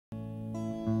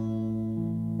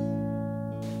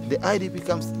The IDP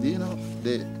comes, do you know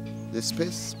the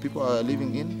space people are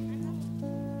living in?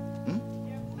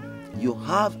 You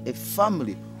have a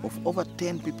family of over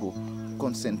 10 people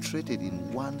concentrated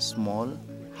in one small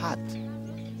hut,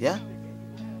 yeah,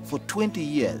 for 20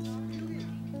 years.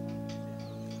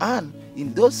 And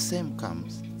in those same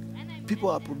camps, people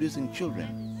are producing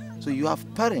children. So you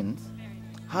have parents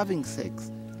having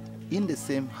sex in the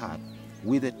same hut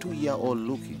with a 2-year-old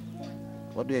looking.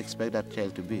 What do you expect that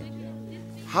child to be?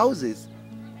 Houses,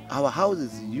 our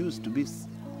houses used to be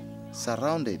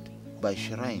surrounded by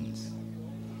shrines,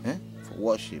 for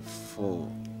worship, for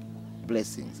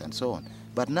blessings and so on.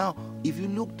 But now, if you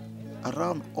looked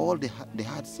around all the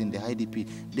huts in the IDP,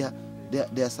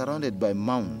 they are surrounded by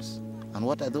mounds. And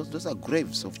what are those? Those are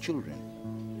graves of children.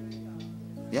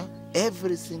 Yeah?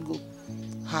 Every single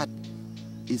hut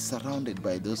is surrounded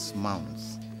by those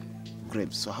mounds,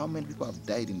 graves. So how many people have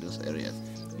died in those areas?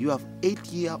 You have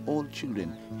 8-year-old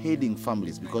children heading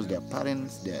families because their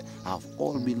parents they have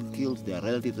all been killed, their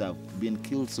relatives have been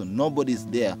killed, so nobody's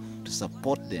there to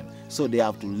support them. So they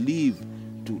have to leave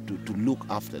to look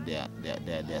after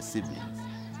their siblings.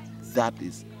 That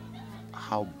is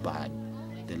how bad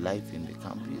the life in the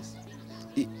camp is.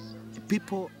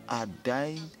 People are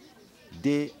dying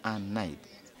day and night.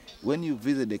 When you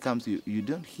visit the camps, you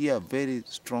don't hear very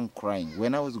strong crying.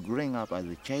 When I was growing up as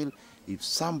a child, if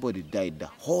somebody died, the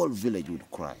whole village would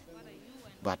cry.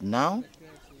 But now,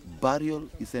 burial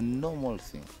is a normal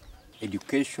thing.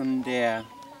 Education there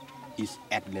is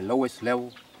at the lowest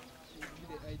level.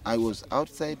 I was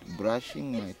outside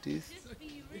brushing my teeth,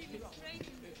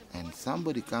 and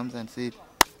somebody comes and said,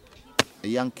 a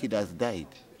young kid has died.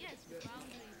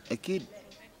 A kid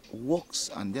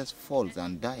walks and just falls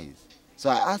and dies.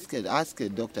 So I asked a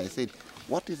doctor, I said,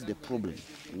 what is the problem?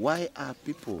 Why are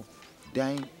people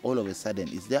dying all of a sudden?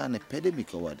 Is there an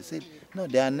epidemic or what? He said, no,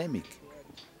 they're anemic.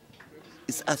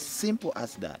 It's as simple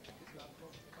as that.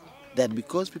 That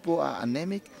because people are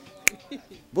anemic,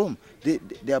 boom,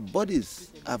 their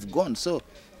bodies have gone. So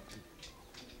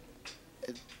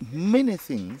many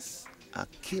things are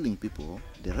killing people.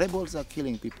 The rebels are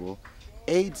killing people.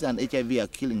 AIDS and HIV are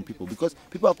killing people because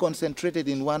people are concentrated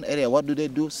in one area. What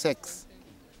do? Sex.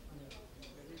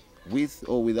 With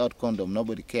or without condom,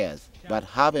 nobody cares. But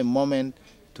have a moment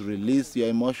to release your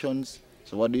emotions.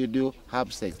 So what do?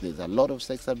 Have sex. There's a lot of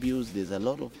sex abuse. There's a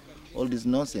lot of all this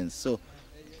nonsense. So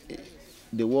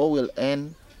the war will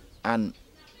end and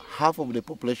half of the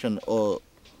population or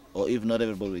if not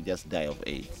everybody will just die of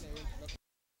AIDS.